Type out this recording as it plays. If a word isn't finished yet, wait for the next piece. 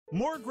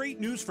More great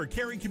news for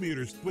Cary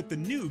commuters. With the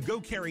new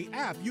GoCarry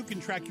app, you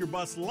can track your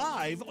bus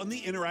live on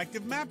the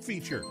interactive map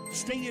feature.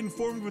 Stay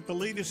informed with the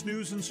latest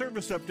news and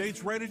service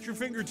updates right at your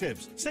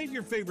fingertips. Save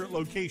your favorite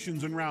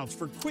locations and routes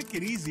for quick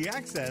and easy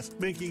access,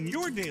 making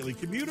your daily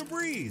commute a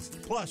breeze.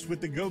 Plus, with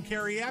the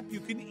GoCarry app,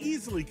 you can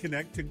easily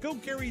connect to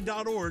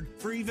GoCarry.org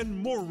for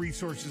even more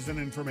resources and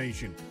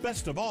information.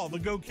 Best of all, the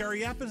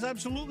GoCarry app is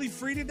absolutely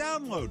free to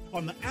download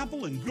on the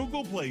Apple and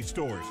Google Play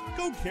stores.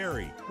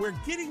 GoCarry, where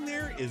getting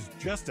there is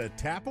just a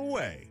tap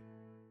away.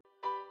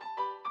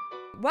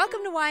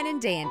 Welcome to Wine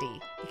and Dandy,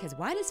 because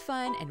wine is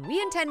fun and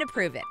we intend to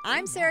prove it.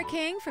 I'm Sarah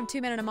King from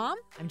 2 Men and a Mom.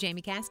 I'm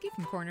Jamie Caskey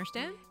from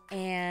Cornerstone.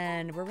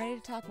 And we're ready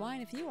to talk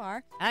wine if you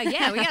are.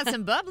 Yeah, we got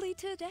some bubbly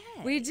today.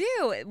 We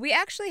do. We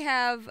actually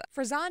have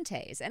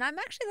Frizzantes, and I'm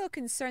actually a little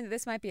concerned that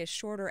this might be a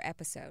shorter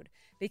episode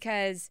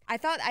because I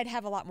thought I'd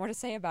have a lot more to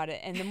say about it.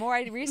 And the more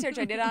research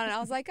I did on it, I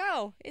was like,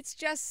 oh, it's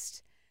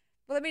just...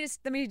 Well,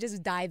 let me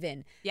just dive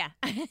in. Yeah.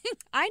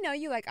 I know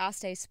you like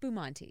Asti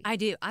Spumante. I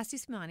do. Asti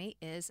Spumante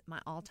is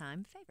my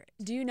all-time favorite.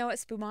 Do you know what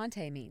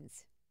Spumante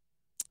means?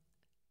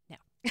 No.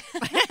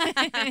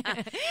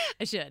 I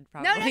should,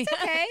 probably. No, that's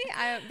okay.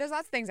 There's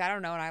lots of things I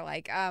don't know and I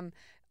like.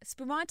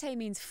 Spumante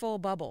means full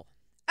bubble.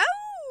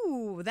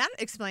 Oh, that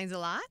explains a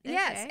lot.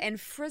 Yes, Okay. and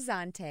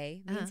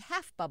Frizzante means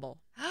half bubble.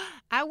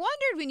 I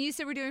wondered when you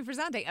said we're doing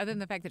Frizzante, other than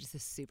the fact that it's a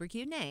super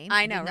cute name.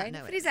 I know, did not right?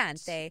 know what it meant.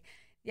 Frizzante.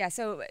 Yeah,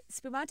 so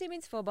Spumante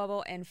means full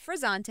bubble and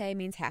Frizzante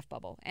means half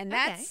bubble. And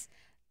that's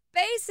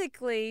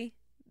basically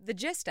the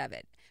gist of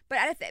it. But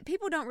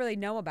people don't really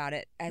know about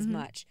it as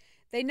much.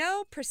 They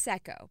know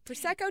Prosecco.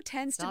 Prosecco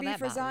tends to All be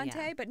that bottle, Frizzante,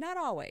 yeah. but not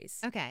always.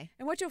 Okay.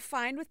 And what you'll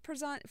find with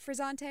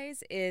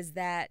Frizzantes is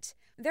that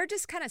they're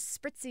just kind of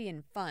spritzy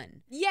and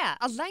fun. Yeah,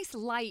 a nice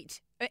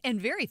light and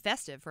very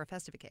festive for a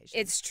festive occasion.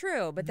 It's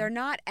true, but they're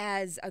not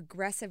as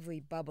aggressively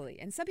bubbly.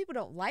 And some people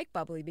don't like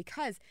bubbly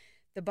because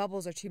the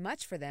bubbles are too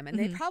much for them, and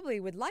they probably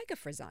would like a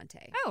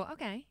Frizzante. Oh,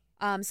 okay.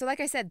 So like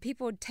I said,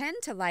 people tend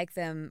to like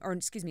them,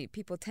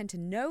 people tend to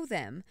know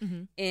them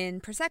in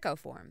Prosecco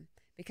form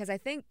because I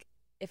think,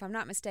 if I'm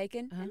not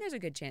mistaken, and there's a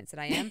good chance that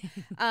I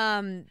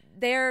am,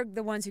 they're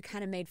the ones who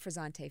kind of made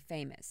Frizzante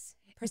famous.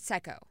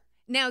 Prosecco.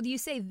 Now, do you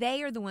say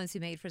they are the ones who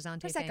made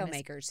Frizzante Prosecco famous?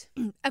 makers.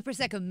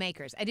 Prosecco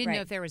makers. I didn't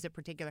know if there was a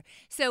particular.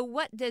 So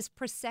what does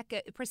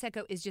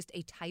Prosecco is just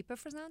a type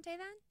of Frizzante then?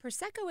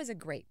 Prosecco is a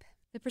grape.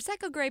 The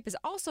Prosecco grape is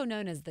also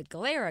known as the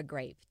Glera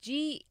grape,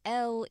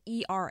 Glera.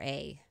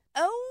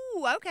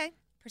 Oh, okay.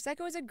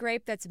 Prosecco is a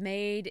grape that's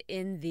made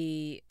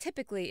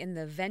typically in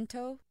the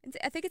Vento.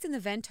 I think it's in the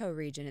Vento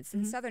region. It's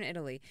in southern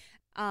Italy,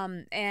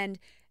 and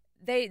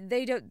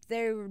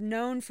they're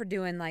known for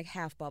doing like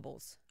half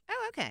bubbles.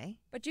 Oh, okay.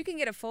 But you can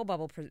get a full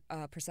bubble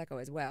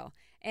Prosecco as well.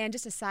 And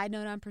just a side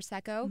note on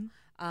Prosecco,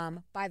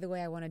 by the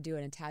way, I want to do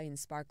an Italian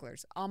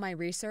sparklers. All my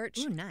research,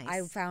 Ooh, nice.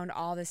 I found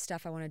all this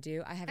stuff I want to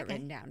do. I have it Okay.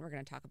 written down. We're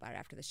going to talk about it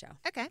after the show.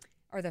 Okay.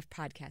 Or the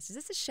podcast. Is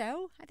this a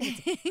show? I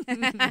think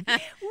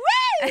it's Woo!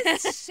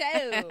 It's a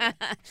show.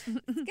 Let's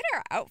get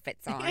our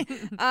outfits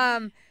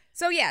on.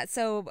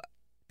 So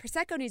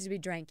Prosecco needs to be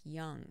drank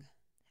young.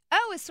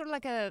 Oh, it's sort of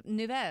like a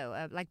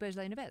Nouveau, like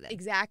Beaujolais Nouveau then.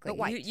 Exactly. But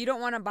white. You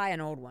don't want to buy an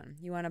old one.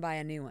 You want to buy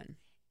a new one.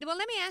 Well,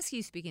 let me ask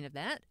you, speaking of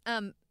that, I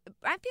feel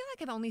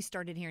like I've only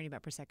started hearing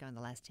about Prosecco in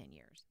the last 10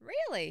 years.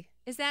 Really?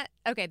 Is that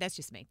okay? That's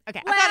just me.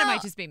 Okay, Well, I thought it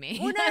might just be me.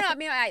 Well, no. I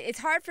mean, it's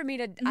hard for me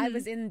to.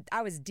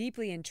 I was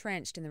deeply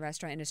entrenched in the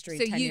restaurant industry.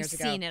 So 10 you've years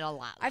ago. seen it a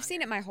lot. I've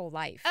seen it my whole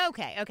life.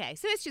 Okay.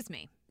 So it's just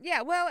me.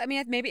 Yeah. Well, I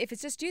mean, maybe if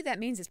it's just you, that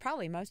means it's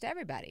probably most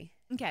everybody.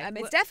 Okay. I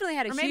mean, it's definitely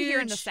had a or huge. maybe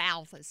here in the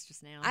South, it's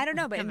just now. I don't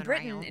know, but in coming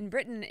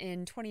Britain, around.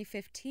 in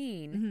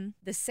 2015,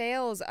 the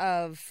sales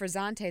of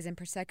Frizzantes and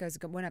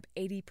Proseccos went up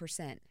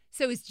 80%.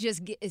 So it's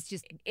just It's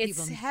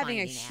people having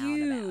a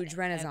finding out about huge it.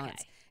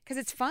 renaissance Okay. because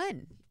it's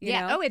fun. You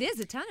Yeah. know? Oh, it is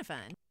a ton of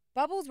fun.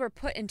 Bubbles were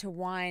put into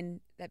wine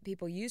that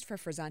people used for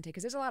Frizzante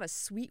because there's a lot of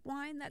sweet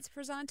wine that's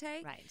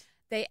Frizzante. Right.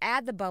 They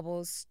add the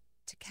bubbles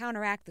to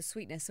counteract the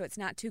sweetness so it's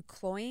not too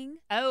cloying.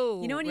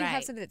 Oh, You know when you have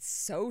right. something that's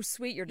so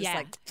sweet, you're just Yeah.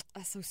 like,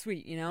 that's so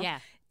sweet, you know? Yeah.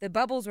 The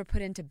bubbles were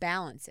put in to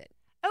balance it.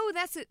 Oh,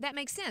 that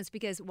makes sense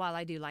because while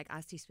I do like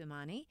Asti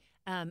Spumante,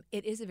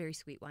 it is a very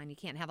sweet wine. You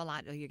can't have a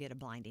lot or you get a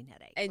blinding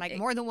headache. And like it-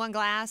 more than one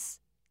glass.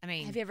 I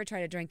mean, Have you ever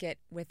tried to drink it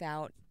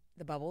without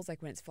the bubbles,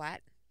 like when it's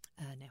flat?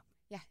 no.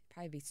 Yeah,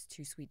 probably be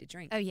too sweet to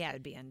drink. Oh yeah, it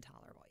would be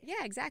intolerable.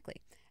 Yeah, exactly.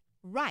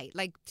 Right,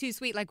 like too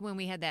sweet, like when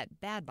we had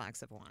that bad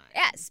box of wine.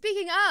 Yeah,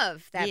 speaking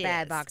of that Yes,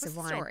 bad box what's of the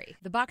wine. story?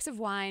 The box of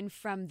wine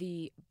from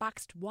the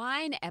boxed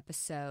wine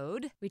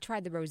episode. We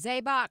tried the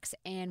rosé box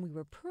and we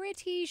were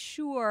pretty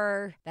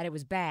sure that it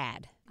was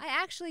bad. I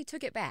actually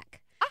took it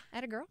back.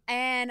 Atta girl.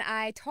 And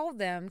I told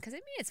them, because I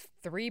mean, it's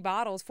 4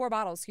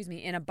 bottles,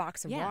 in a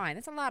box of Yeah. wine.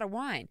 That's a lot of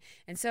wine.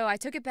 And so I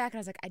took it back and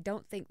I was like, I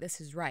don't think this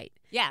is right.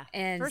 Yeah.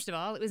 And first of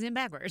all, it was in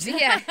backwards.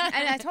 Yeah.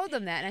 And I told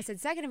them that. And I said,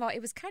 second of all, it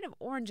was kind of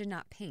orange and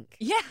not pink.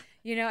 Yeah.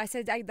 You know, I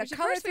said, the Which at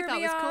color first we threw thought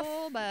me was off.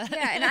 cool, but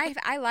Yeah. And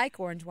I like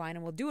orange wine,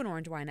 and we'll do an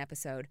orange wine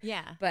episode.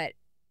 yeah. But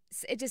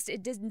it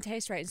didn't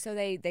taste right. And so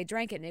they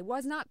drank it, and it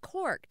was not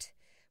corked,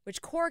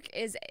 which cork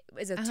is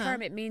a Uh-huh.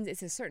 term. It means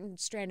it's a certain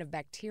strand of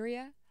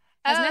bacteria.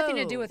 Has nothing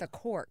to do with Oh. a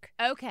cork.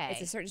 Okay.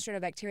 It's a certain strand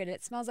of bacteria, and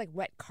it smells like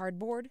wet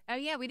cardboard. Oh,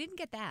 yeah, we didn't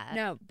get that.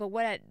 No, but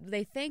what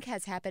they think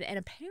has happened, and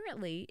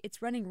apparently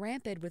it's running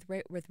rampant with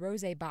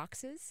rosé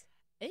boxes,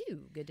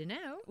 Ooh, good to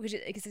know. which is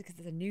because it's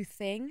a new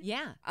thing.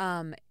 Yeah.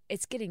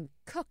 It's getting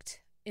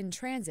cooked in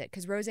transit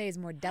because rosé is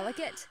more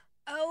delicate.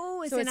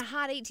 Oh, it's So in a it's-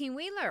 hot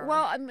 18-wheeler.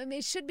 Well, I mean,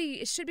 it should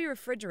be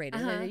refrigerated.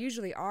 Uh-huh. And they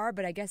usually are,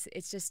 but I guess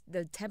it's just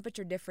the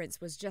temperature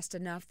difference was just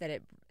enough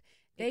that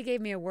they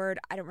gave me a word.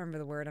 I don't remember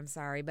the word. I'm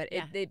sorry, but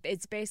Yeah. it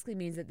basically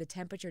means that the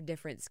temperature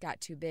difference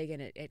got too big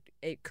and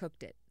it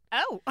cooked it.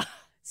 Oh.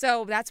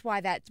 So that's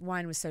why that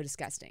wine was so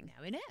disgusting.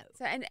 Now we know.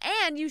 So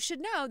and you should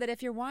know that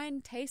if your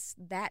wine tastes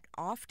that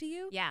off to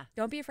you, Yeah.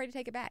 don't be afraid to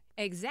take it back.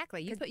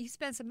 Exactly. You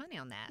spent some money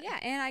on that. Yeah,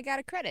 and I got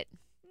a credit.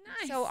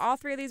 Nice. So all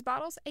 3 of these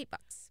bottles, $8.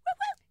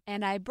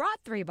 And I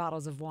brought 3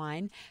 bottles of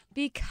wine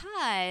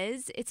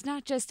because it's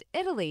not just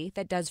Italy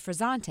that does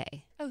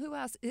Frizzante. Oh, who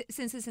else?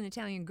 Since it's an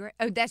Italian grape.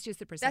 Oh, that's just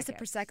the Prosecco. That's the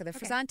Prosecco. The Okay.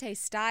 Frizzante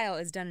style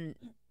is done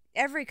in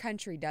every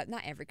country.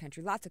 Not every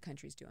country. Lots of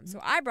countries do them. So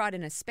I brought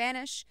in a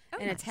Spanish, Oh,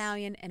 an nice.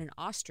 Italian, and an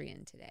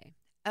Austrian today.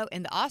 Oh,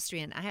 and the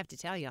Austrian, I have to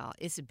tell y'all,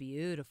 it's a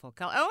beautiful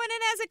color. Oh, and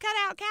it has a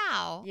cutout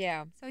cow.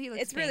 Yeah. So he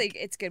looks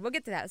It's good. We'll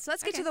get to that. So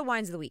let's get to Okay. the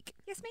wines of the week.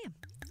 Yes, ma'am.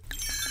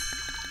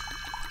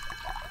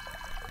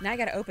 Now I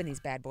got to open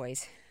these bad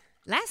boys.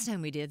 Last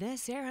time we did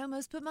this, Sarah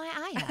almost put my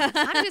eye out.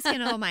 I'm just going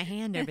to hold my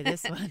hand over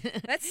this one.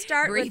 Let's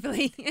start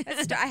briefly.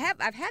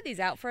 I've had these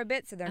out for a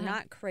bit, so they're Uh-huh.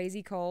 not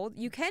crazy cold.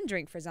 You can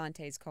drink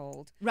Frizzantes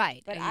cold,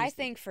 Right. but I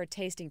think for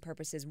tasting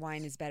purposes,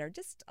 wine is better.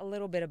 Just a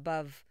little bit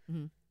above.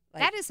 Mhm.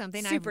 Like, that is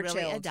something I've super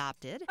really chilled.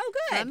 adopted Oh,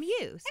 good. from you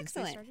since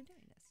Excellent. we started doing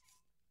this.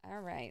 All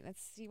right,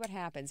 let's see what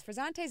happens.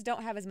 Frizzantes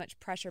don't have as much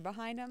pressure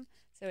behind them,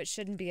 so it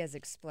shouldn't be as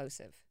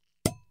explosive.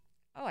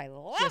 Oh, I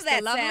love Just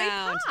that a lovely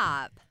sound.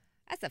 pop.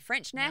 That's the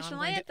French Now I'm national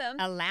going to anthem.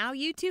 allow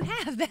you to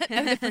have that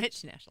the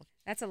French national.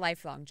 That's a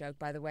lifelong joke,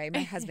 by the way.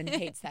 My husband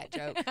hates that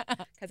joke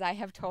because I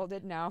have told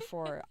it now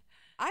for,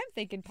 I'm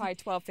thinking probably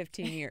 12,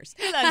 15 years.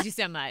 He loves you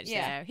so much.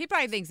 Yeah. So he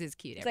probably thinks it's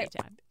cute It's every like,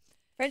 time.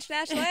 French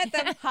national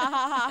anthem. Ha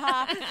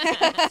ha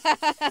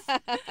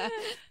ha ha.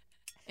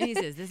 And he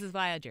says, "This is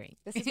why I drink."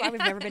 This is why we've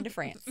never been to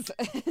France,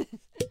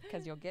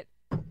 because you'll get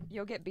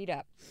beat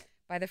up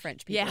by the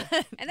French people.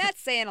 Yeah. And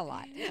that's saying a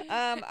lot.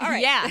 All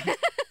right. Yeah.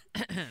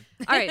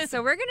 All right.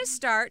 So we're gonna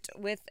start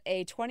with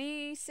a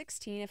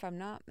 2016, if I'm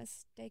not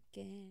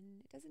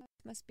mistaken. It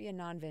must be a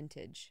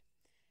non-vintage,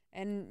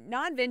 and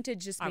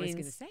non-vintage just I was means.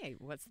 going to say,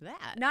 what's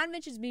that?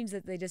 Non-vintage means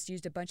that they just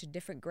used a bunch of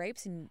different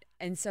grapes,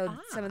 and so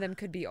some Ah. of them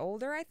could be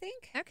older. I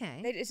think.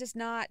 Okay. It's just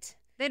not.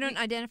 They don't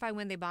identify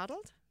when they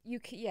bottled? No,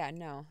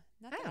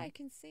 not that Oh. I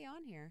can see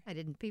on here. I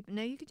didn't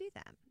know you could do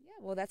that. Yeah,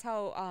 well, that's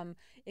how.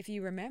 If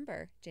you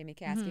remember Jamie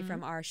Caskey Mhm.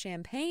 from our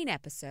champagne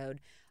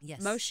episode,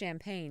 Yes. most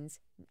champagnes,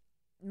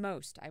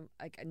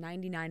 like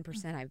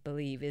 99%, I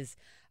believe, is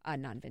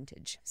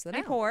non-vintage. So let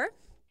me Oh. pour.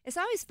 It's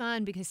always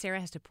fun because Sarah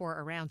has to pour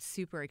around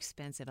super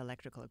expensive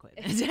electrical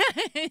equipment.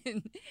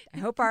 I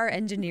hope our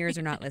engineers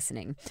are not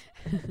listening.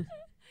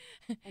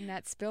 And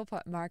that spill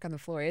mark on the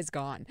floor is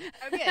gone.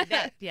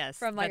 Okay, yes.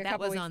 From like but a that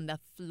couple was weeks- on the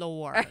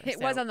floor. It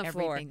was so on the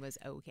floor. Everything was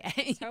okay.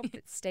 Let's hope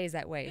it stays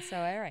that way. So,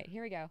 all right,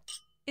 here we go.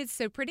 It's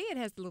so pretty. It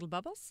has the little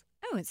bubbles.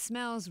 Oh, it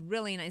smells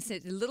really nice.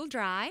 It's a little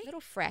dry, A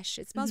little fresh.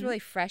 It smells Mhm. really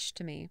fresh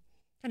to me.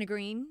 kind of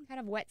green. Kind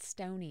of wet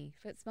stony.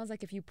 It smells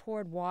like if you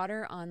poured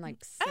water on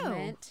like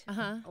cement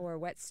or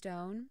wet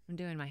stone. I'm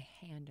doing my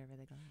hand over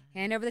the glass.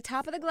 Hand over the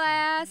top of the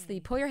glass. Then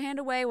you pull your hand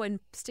away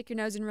and stick your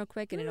nose in real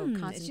quick, and it'll It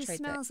concentrate. just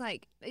smells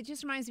like, it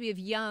just reminds me of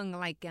young,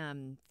 like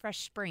fresh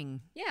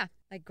spring. Yeah,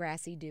 like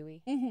grassy,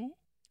 dewy. Mm-hmm.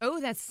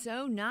 Oh, that's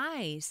so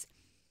nice.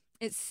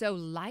 It's so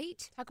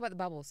light. Talk about the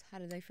bubbles. How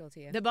do they feel to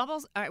you? The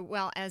bubbles are,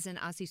 well, as an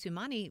Asi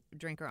Sumani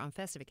drinker on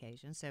festive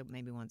occasions, so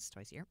maybe once,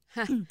 twice a year.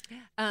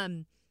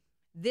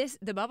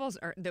 The bubbles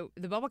are, the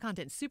bubble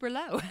content's super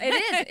low.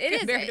 It is.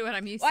 compared to what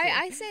I'm used Well, to.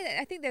 I say that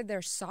I think that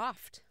they're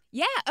soft.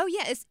 Yeah. Oh,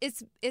 yeah.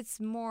 It's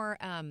more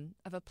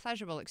of a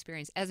pleasurable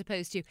experience as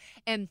opposed to,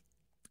 and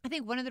I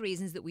think one of the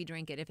reasons that we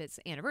drink it, if it's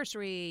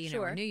anniversary, or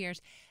Sure. New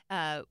Year's,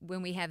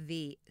 when we have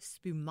the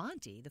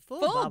spumante, the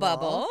full, Full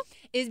bubble.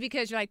 is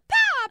because you're like,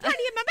 "Pow, party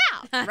in my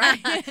mouth,"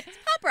 right? It's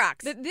Pop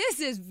Rocks. This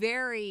is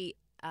very,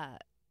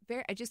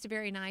 just a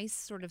very nice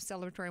sort of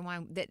celebratory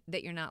wine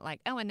that you're not like,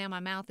 oh, and now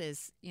my mouth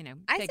is,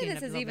 I taking say a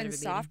this is little bit even of a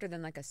beating. softer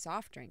than like a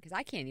soft drink because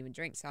I can't even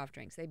drink soft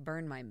drinks. They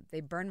burn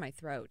my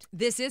throat.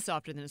 This is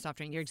softer than a soft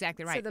drink. You're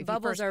exactly right. So the If you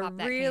bubbles first are pop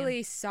that can-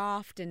 really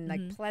soft and like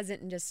Mhm.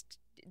 pleasant and just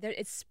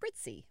it's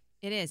spritzy.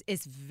 It is.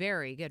 It's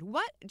very good.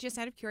 What, just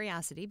out of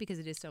curiosity, because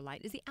it is so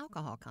light, is the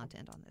alcohol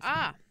content on this?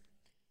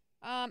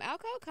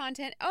 Alcohol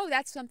content. Oh,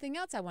 that's something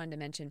else I wanted to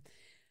mention.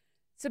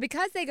 So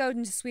because they go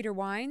into sweeter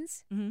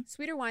wines, Mhm.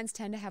 sweeter wines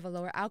tend to have a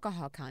lower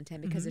alcohol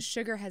content because the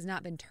sugar has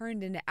not been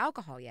turned into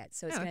alcohol yet.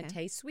 So it's Oh, going to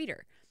okay. taste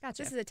sweeter.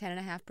 Gotcha. This is a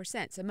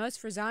 10.5%. So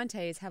most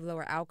Frizzantes have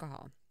lower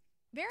alcohol.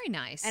 Very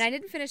nice. And I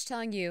didn't finish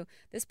telling you,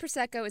 this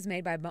Prosecco is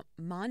made by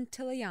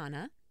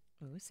Montillana.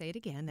 Oh, say it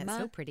again. That's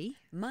so pretty.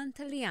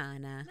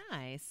 Montaliana.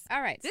 Nice.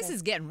 All right. This so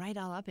is getting right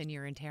all up in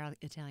your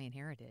Italian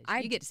heritage.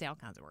 You get to say all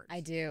kinds of words.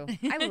 I do.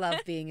 I love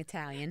being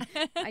Italian.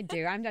 I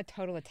do. I'm a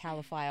total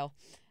Italophile.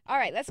 All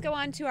right, let's go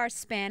on to our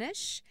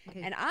Spanish.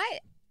 Okay. And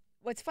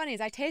what's funny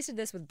is I tasted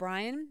this with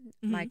Brian,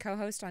 my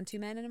co-host on Two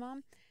Men and a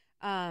Mom,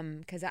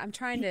 because I'm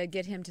trying to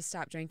get him to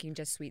stop drinking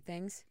just sweet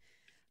things.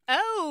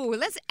 Oh,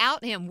 let's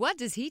out him. What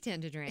does he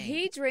tend to drink?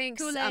 He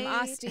drinks Kool-Aid.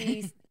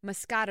 Asti,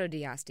 Moscato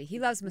di Asti. He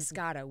loves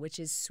Moscato, which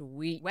is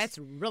sweet. That's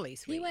really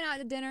sweet. He went out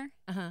to dinner.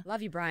 Uh-huh.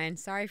 Love you, Brian.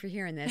 Sorry for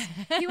hearing this.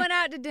 He went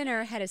out to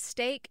dinner, had a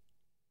steak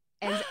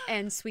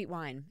and sweet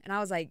wine. And I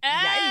was like,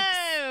 yikes.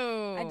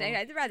 Oh.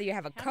 I'd rather you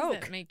have a How Coke.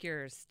 does that make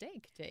your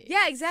steak taste?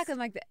 Yeah, exactly. I'm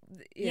like,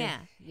 Yeah.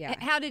 yeah.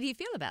 How did he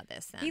feel about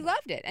this then? He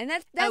loved it, and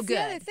that's the good.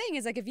 other thing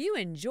is like if you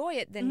enjoy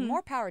it, then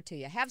more power to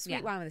you. Have sweet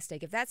Yeah. wine with a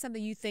steak if that's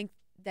something you think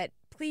that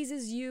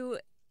pleases you.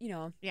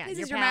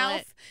 Pleases your palate,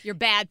 mouth. your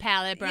bad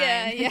palate,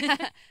 Brian.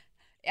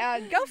 Yeah.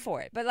 Go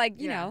for it. But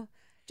you know,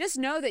 just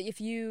know that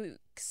if you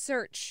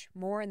search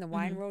more in the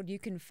wine world, you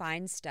can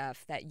find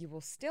stuff that you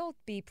will still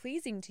be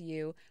pleasing to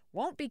you,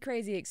 won't be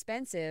crazy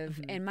expensive,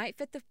 and might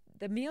fit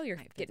the meal you're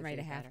getting ready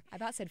to have. better. I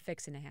about said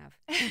fix and a have.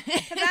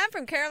 Because I'm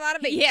from Carolina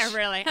Beach. Yeah,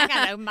 really. I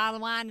got a bottle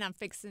of wine and I'm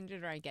fixing to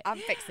drink it. I'm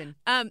fixing.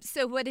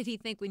 So what did he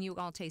think when you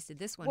all tasted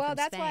this one? Well, from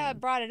that's why I Spain?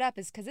 brought it up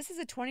is because this is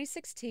a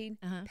 2016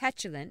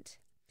 Petulant.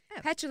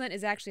 Oh. Petulant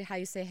is actually how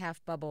you say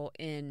half bubble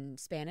in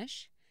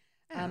Spanish.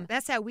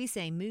 That's how we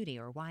say moody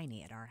or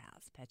whiny at our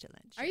house.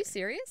 Petulant. Are you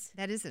serious?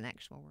 That is an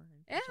actual word.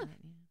 Yeah. Petulant,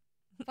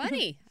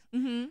 Funny.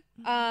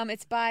 Mm-hmm.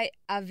 It's by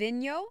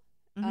Avino.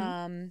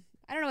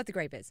 I don't know what the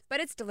grape is, but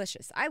it's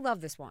delicious. I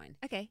love this wine.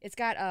 Okay. It's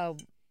got a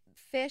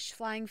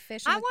flying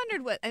fish. I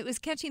wondered what it was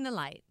catching the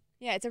light.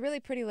 Yeah, it's a really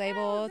pretty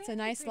label. Oh, It's a really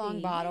nice long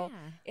pretty, bottle.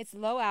 yeah. It's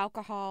low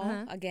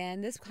alcohol.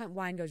 Again, this kind of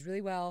wine goes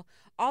really well.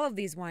 All of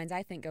these wines,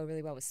 I think, go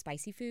really well with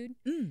spicy food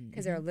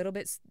because they're a little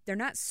bit. They're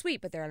not sweet,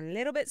 but they're a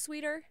little bit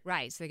sweeter.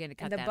 Right, so they're going to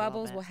cut And the that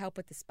bubbles a will little help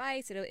with the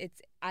spice.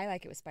 I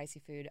like it with spicy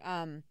food.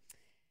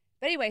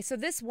 But anyway, so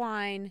this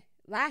wine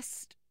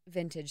last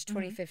vintage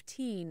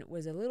 2015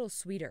 was a little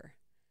sweeter,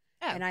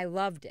 and I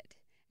loved it.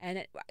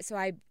 And so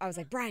I was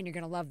like, Brian, you're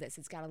gonna love this.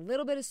 It's got a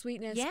little bit of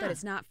sweetness, but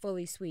it's not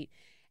fully sweet.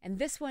 And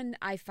this one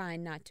I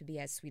find not to be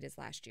as sweet as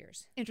last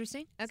year's.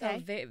 Interesting.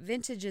 Okay. So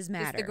vintages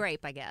matter. It's the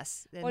grape, I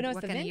guess. Well, no, it's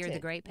what the kind of year the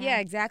vintage. grape had? Yeah,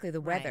 exactly. The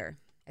Right. weather.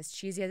 As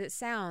cheesy as it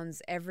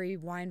sounds, every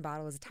wine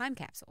bottle is a time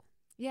capsule.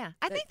 Yeah.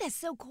 I think that's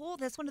so cool.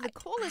 That's one of the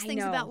coolest I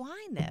things know. about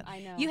wine, though. I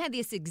know. You had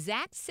this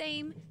exact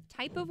same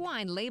type of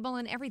wine, label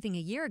and everything, a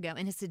year ago,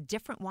 and it's a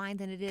different wine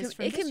than it is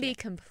from It can this be year.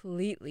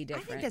 completely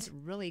different. I think that's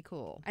really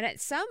cool. And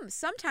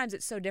sometimes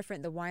it's so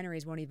different the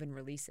wineries won't even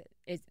release it.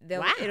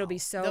 Wow. It'll be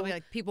so They'll be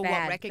like, people bad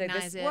won't that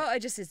recognize it. Well,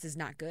 it just is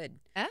not good.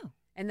 Oh.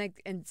 And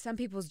some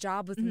people's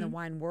job within the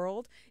wine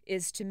world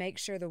is to make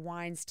sure the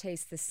wines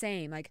taste the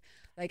same. Like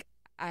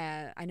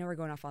I know we're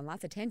going off on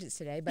lots of tangents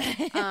today, but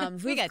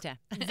We got to.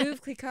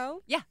 Veuve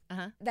Clicquot, Yeah.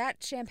 Uh-huh.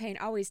 that champagne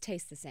always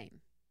tastes the same.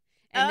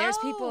 And there's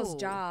people's Oh.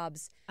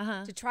 jobs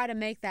Uh-huh. to try to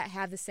make that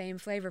have the same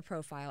flavor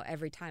profile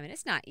every time, and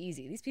it's not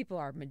easy. These people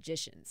are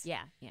magicians.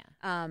 Yeah.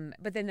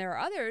 But then there are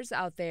others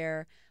out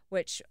there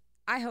which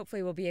I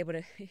hopefully will be able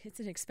to. It's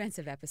an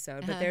expensive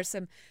episode, but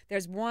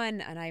there's one,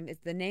 and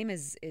the name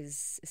is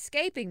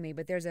escaping me.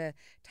 But there's a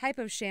type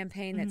of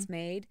champagne that's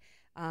made,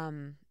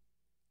 and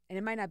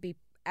it might not be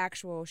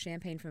actual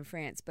champagne from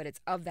France, but it's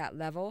of that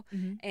level,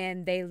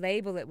 and they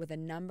label it with a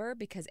number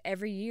because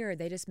every year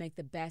they just make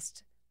the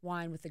best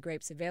wine with the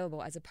grapes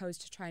available, as opposed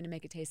to trying to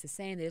make it taste the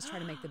same. They just try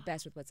to make the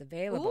best with what's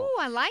available. Ooh,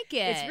 I like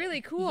it. It's really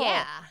cool.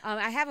 Yeah.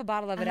 I have a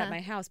bottle of it at my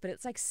house, but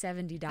it's like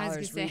 $70 I was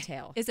gonna say,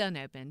 retail. It's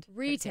unopened.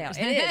 Retail.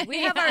 It is. We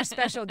have our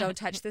special Don't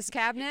Touch This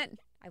cabinet.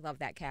 I love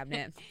that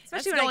cabinet.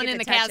 Especially That's when going I in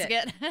get the to touch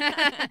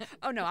casket. it.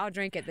 Oh, no, I'll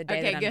drink it the day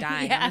Okay, that I'm good.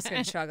 dying. Yeah. I'm just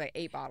going to chug like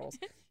 8 bottles.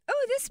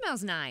 Oh, this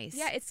smells nice.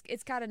 Yeah,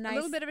 it's got a nice. a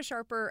little bit of a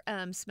sharper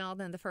smell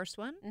than the first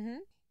one. Mm-hmm.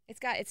 It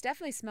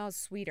definitely smells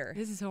sweeter.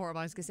 This is horrible.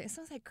 I was going to say, it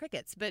smells like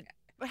crickets, but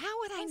how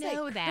would I Sounds like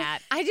know that?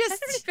 I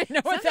just don't even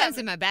know what that sometimes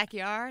in my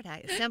backyard,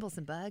 I assemble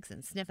some bugs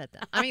and sniff at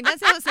them. I mean, that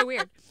sounds so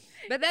weird,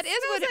 but that is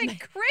what Smells it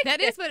like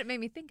that is crickets. what it made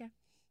me think of.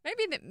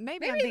 Maybe I'm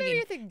Maybe thinking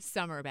you're thinking-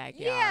 summer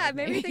backyard. Yeah,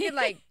 maybe you're thinking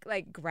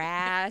like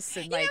grass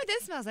and You like. know what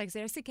this smells like?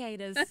 There are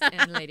cicadas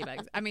and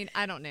ladybugs. I mean,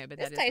 I don't know, but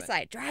This that is tastes what-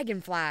 like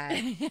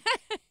dragonfly.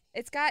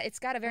 It's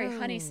got a very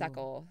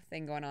honeysuckle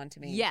thing going on to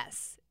me.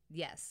 Yes,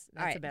 that's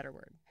right. a better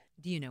word.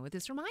 Do you know what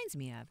this reminds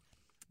me of?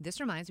 This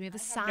reminds me of a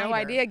cider. No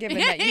idea, given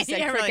that you said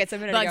Yeah, really. crickets a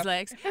minute Bugs ago.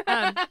 legs.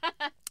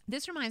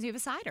 This reminds me of a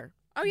cider.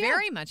 Oh, yeah.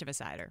 Very much of a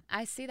cider.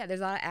 I see that. There's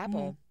a lot of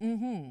apple.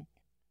 Mm-hmm.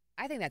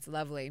 I think that's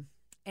lovely.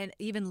 And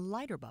even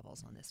lighter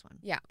bubbles on this one.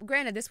 Yeah.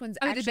 Granted, this one's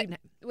Oh, the actually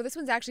big- this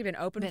one's actually been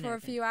open Been for a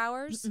open. few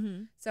hours.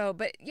 Mm-hmm. So,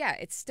 but yeah,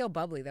 it's still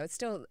bubbly though. It's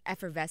still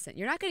effervescent.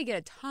 You're not going to get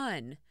a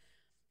ton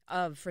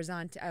of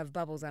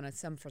bubbles on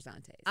some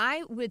Frizzantes.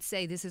 I would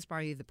say this is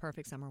probably the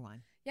perfect summer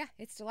wine. Yeah,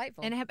 it's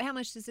delightful. And how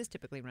much does this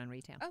typically run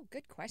retail? Oh,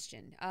 good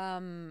question.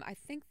 I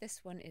think this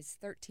one is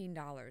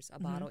 $13 a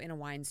bottle in a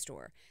wine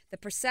store. The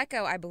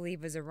Prosecco, I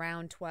believe, is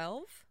around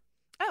 $12.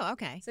 Oh,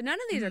 okay. So none of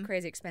these are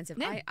crazy expensive.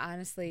 No. I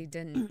honestly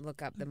didn't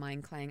look up the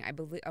Mein Klang. I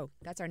believe. Oh,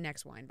 that's our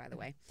next wine, by the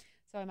way.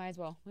 So we might as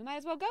well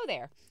go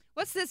there.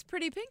 What's this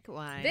pretty pink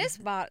wine? This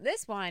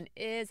wine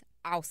is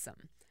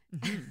awesome.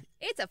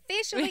 It's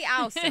officially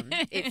awesome.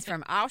 It's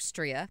from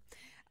Austria.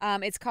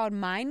 It's called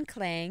Mein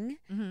Klang.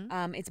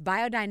 It's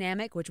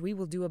biodynamic, which we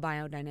will do a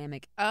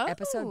biodynamic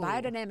episode.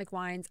 Biodynamic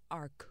wines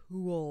are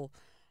cool,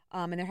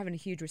 and they're having a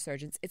huge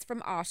resurgence. It's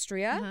from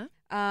Austria,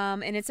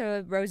 and it's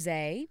a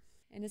rosé.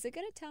 And is it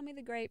going to tell me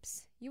the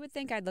grapes? You would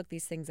think I'd look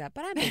these things up,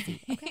 but I'm busy.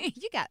 Okay?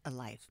 You got a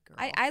life, girl.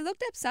 I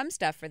looked up some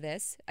stuff for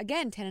this.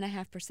 Again,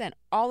 10.5%.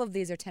 All of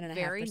these are 10.5%.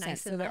 Very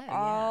nice so and they're low,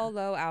 all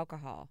low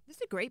alcohol. This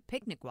is a great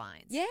picnic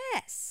wine.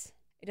 Yes.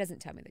 It doesn't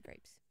tell me the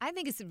grapes. I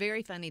think it's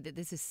very funny that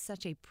this is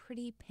such a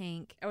pretty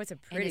pink. Oh, it's a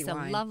And pretty it's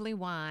wine. a lovely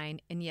wine,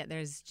 and yet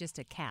there's just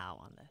a cow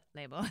on the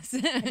label.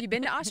 Have you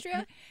been to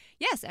Austria?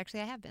 Yes,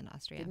 actually, I have been to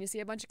Austria. Didn't you see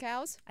a bunch of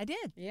cows? I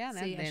did. Yeah,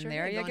 See, I then sure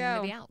there did, you going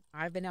into go. the Alps.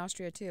 I've been to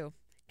Austria too.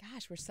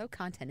 Gosh, we're so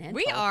continental.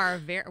 We are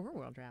we're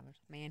world travelers.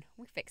 Man,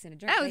 we're fixing a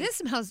drink. Oh, this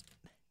smells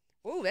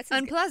Ooh, this is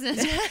unpleasant.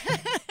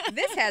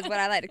 This has what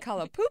I like to call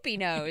a poopy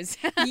nose.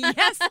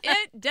 Yes,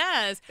 it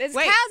does. There's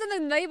Wait, cows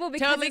on the label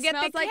because totally it get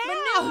smells the like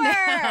cow manure.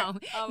 now.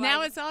 Oh my Now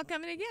God. it's all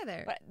coming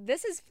together. But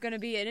this is going to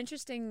be an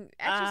interesting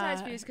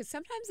exercise for you because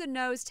sometimes the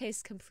nose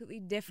tastes completely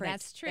different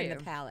That's than the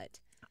true. palate.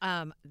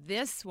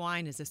 This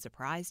wine is a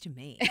surprise to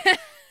me. It's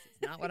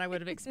not what I would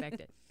have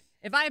expected.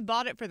 If I had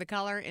bought it for the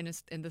color in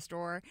the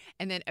store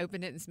and then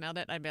opened it and smelled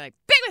it, I'd be like,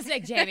 big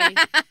mistake, Jamie.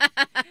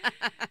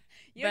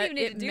 You don't But even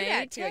need it to do may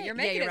that to it. take- You're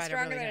yeah, making you're it right, I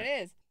stronger really than don't.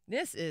 it is.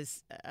 This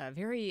is a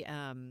very,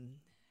 I'm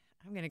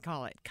going to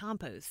call it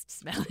compost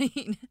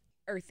smelling.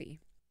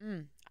 Earthy.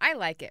 I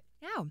like it.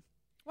 Oh,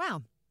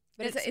 wow.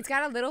 But it's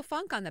got a little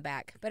funk on the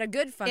back, but a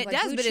good funk. It like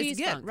does, blue but it's cheese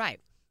good. funk. Right.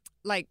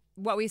 Like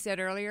what we said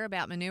earlier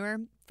about manure,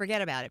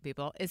 forget about it,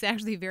 people. It's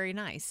actually very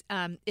nice.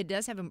 It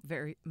does have a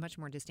very much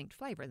more distinct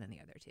flavor than the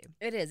other two.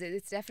 It is.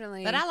 It's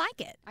definitely. But I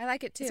like it. I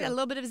like it too. It's got a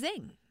little bit of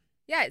zing.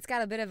 Yeah, it's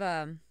got a bit of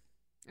a.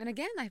 And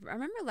again, I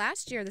remember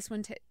last year this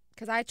one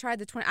because I tried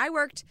the 20. I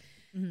worked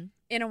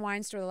in a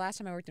wine store. The last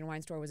time I worked in a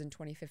wine store was in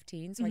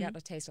 2015, so I got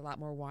to taste a lot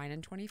more wine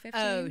in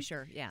 2015. Oh,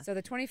 sure, yeah. So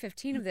the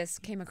 2015 of this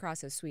came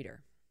across as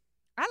sweeter.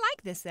 I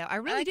like this though. I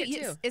really like do. it,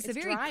 too. It's a It's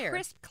very drier.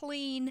 crisp,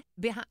 clean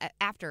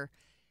after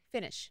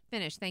Finish.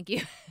 finish. Thank you.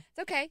 It's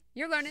okay.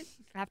 You're learning.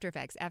 After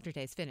effects,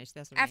 aftertaste, finish.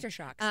 That's what I mean.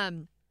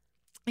 Aftershocks.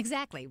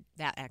 Exactly.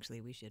 That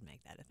actually, we should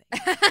make that a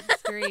thing.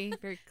 It's very,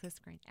 very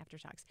crisp, green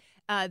aftershocks.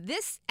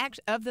 This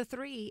of the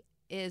three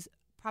is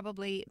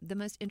probably the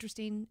most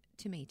interesting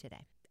to me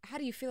today. How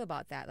do you feel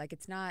about that? Like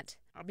it's not.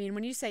 I mean,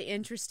 when you say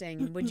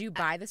interesting, would you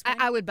buy this wine?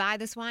 I would buy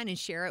this wine and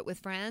share it with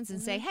friends and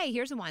say, "Hey,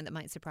 here's a wine that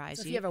might surprise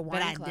So if you." you have a wine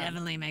but I'd club.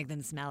 definitely make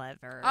them smell it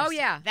first. Oh,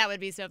 yeah. that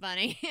would be so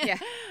funny. Yeah.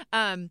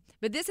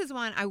 But this is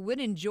one I would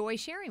enjoy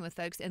sharing with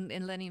folks and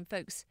letting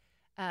folks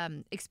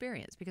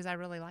experience because I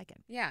really like it.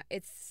 Yeah,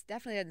 it's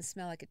definitely doesn't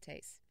smell like it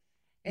tastes.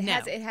 It No.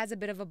 has a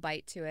bit of a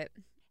bite to it.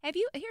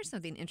 Here's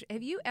something interesting.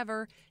 Have you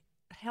ever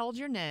held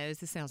your nose?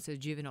 This sounds so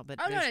juvenile, but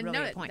Oh, no, there's really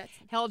no, a point. that's-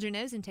 Held your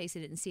nose and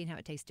tasted it and seen how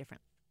it tastes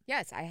different.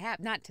 Yes, I have.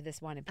 Not to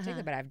this one in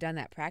particular, but I've done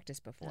that practice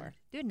before.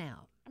 Do it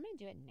now. I'm going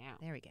to do it now.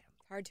 There we go.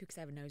 Hard to because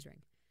I have a nose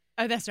ring.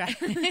 Oh, that's right.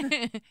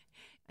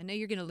 I know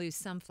you're going to lose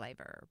some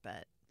flavor,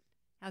 but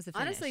how's the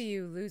finish? Honestly,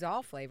 you lose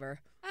all flavor.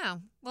 Oh,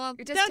 well,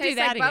 It just don't do tastes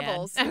that like again.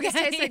 bubbles. It just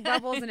tastes like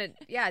bubbles, and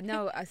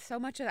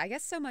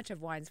so much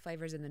of wine's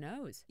flavors in the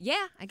nose.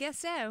 Yeah, I guess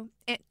so.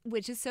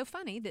 Which is so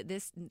funny that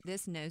this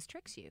nose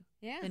tricks you.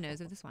 Yeah, The nose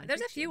of this wine. There's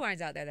a tricks few you.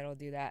 wines out there that'll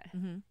do that.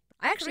 Mm-hmm.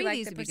 I actually Three of like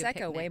these the would be good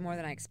prosecco way picnic. more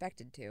than I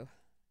expected to.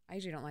 I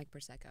usually don't like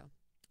prosecco.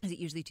 Is it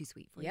usually too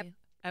sweet for Yep. you?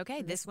 Okay,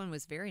 And this one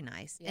was very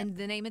nice. Yep. And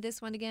the name of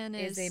this one again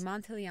is Is a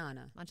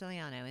Montiliana.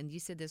 Montiliano, and you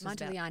said this was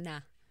about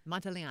Montiliana.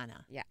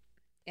 Montiliana. Yeah.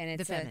 And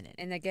it's The feminine.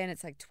 and again,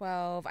 it's like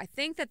 12. I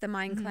think that the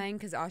Mein Klang,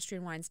 because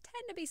Austrian wines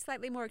tend to be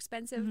slightly more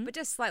expensive, but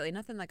just slightly.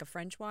 Nothing like a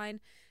French wine.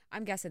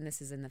 I'm guessing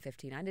this is in the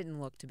 15. I didn't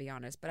look, to be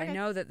honest, but I Okay.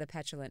 know that the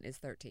Petulant is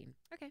 13.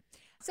 Okay.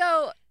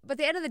 So, but at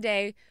the end of the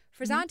day,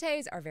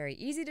 frizzantes are very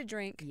easy to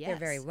drink. They're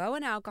very Yes. low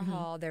in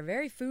alcohol. They're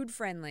very food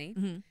friendly.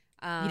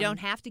 You don't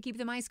have to keep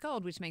them ice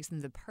cold, which makes them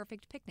the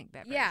perfect picnic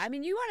beverage. Yeah, I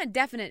mean, you want a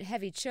definite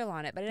heavy chill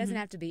on it, but it doesn't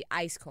have to be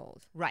ice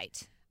cold.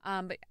 Right.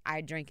 But I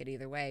drink it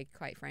either way,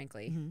 quite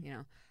frankly. You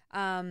know.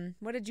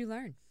 What did you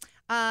learn?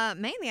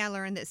 Mainly, I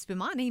learned that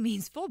spumante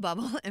means full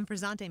bubble and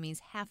frizzante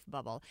means half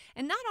bubble.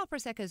 And not all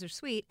Prosecco's are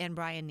sweet, and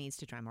Brian needs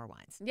to try more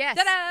wines. Yes.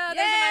 Ta-da!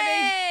 Those are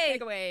my big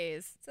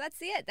takeaways. So that's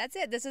it. That's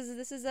it. That's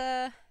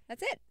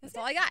it. That's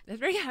all I got. That's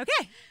very good. Okay.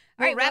 All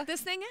We'll right, wrap well-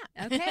 this thing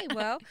up. Okay.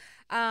 Well,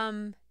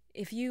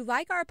 if you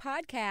like our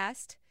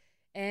podcast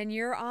and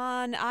you're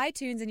on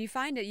iTunes and you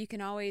find it, you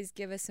can always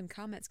give us some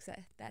comments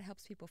because that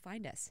helps people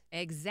find us.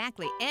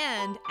 Exactly.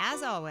 And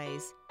as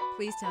always,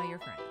 please tell your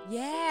friends.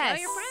 Yes. Tell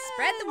your friends.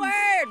 Spread the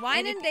word. Wine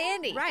And and if-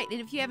 dandy. Right. And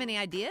if you have any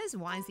ideas,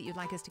 wines that you'd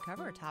like us to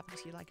cover, or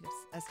topics you'd like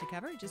us to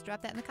cover, just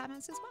drop that in the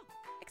comments as well.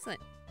 Excellent.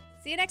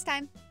 See you next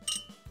time.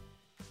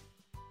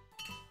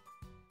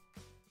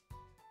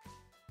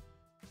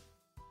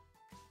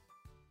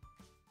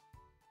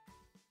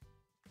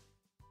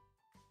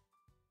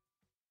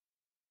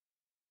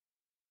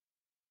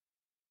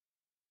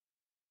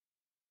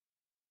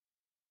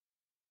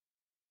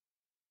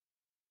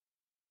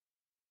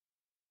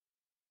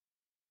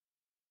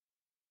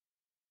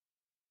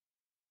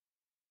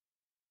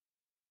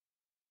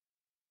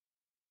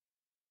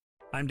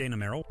 I'm Dana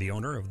Merrill, the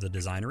owner of The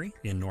Designery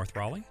in North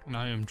Raleigh. And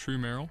I am True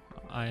Merrill.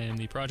 I am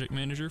the project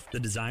manager. The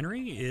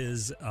Designery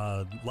is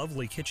a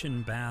lovely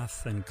kitchen,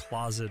 bath, and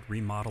closet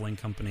remodeling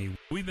company.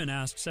 We've been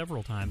asked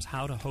several times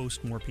how to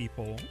host more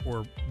people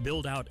or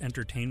build out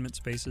entertainment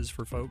spaces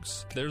for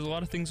folks. There's a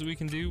lot of things that we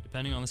can do.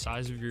 Depending on the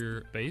size of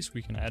your base,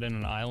 we can add in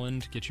an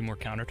island to get you more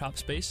countertop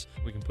space.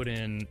 We can put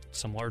in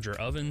some larger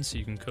ovens so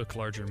you can cook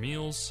larger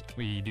meals.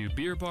 We do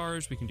beer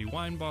bars, we can do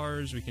wine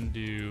bars, we can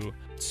do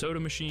soda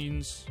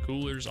machines,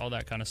 coolers, all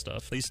that kind of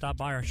stuff. Please stop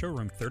by our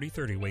showroom,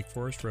 3030 Wake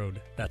Forest Road.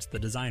 That's The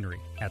Designery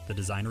at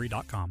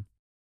thedesignery.com.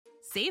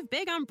 Save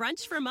big on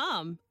brunch for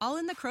mom, all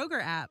in the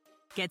Kroger app.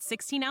 Get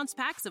 16-ounce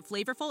packs of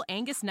flavorful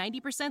Angus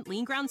 90%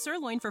 lean ground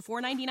sirloin for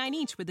 $4.99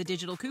 each with a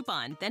digital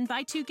coupon. Then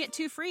buy 2, get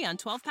 2 free on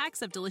 12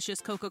 packs of delicious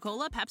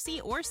Coca-Cola,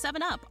 Pepsi, or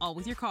 7-Up, all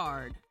with your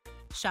card.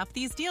 Shop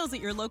these deals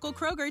at your local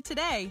Kroger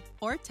today,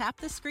 or tap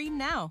the screen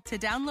now to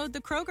download the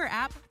Kroger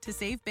app to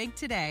save big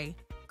today.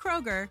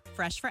 Kroger,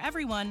 fresh for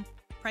everyone.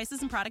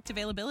 Prices and product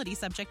availability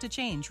subject to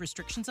change.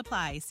 Restrictions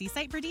apply. See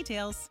site for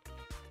details.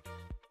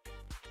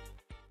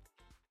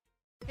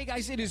 Hey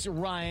guys, it is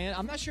Ryan.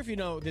 I'm not sure if you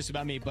know this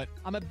about me, but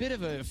I'm a bit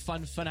of a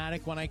fun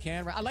fanatic when I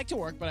can. I like to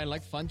work, but I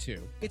like fun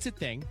too. It's a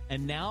thing.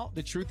 And now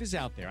the truth is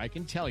out there. I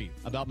can tell you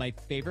about my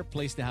favorite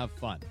place to have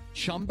fun.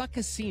 Chumba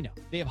Casino.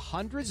 They have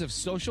hundreds of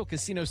social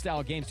casino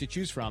style games to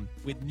choose from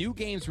with new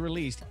games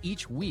released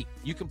each week.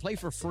 You can play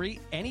for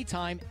free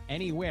anytime,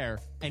 anywhere.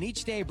 And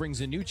each day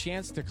brings a new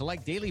chance to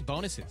collect daily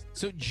bonuses.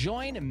 So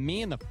join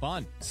me in the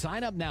fun.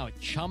 Sign up now at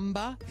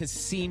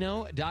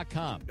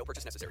ChumbaCasino.com. No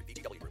purchase necessary.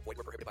 VGW Group. Void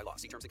where prohibited by law.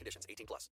 See terms and conditions. 18+.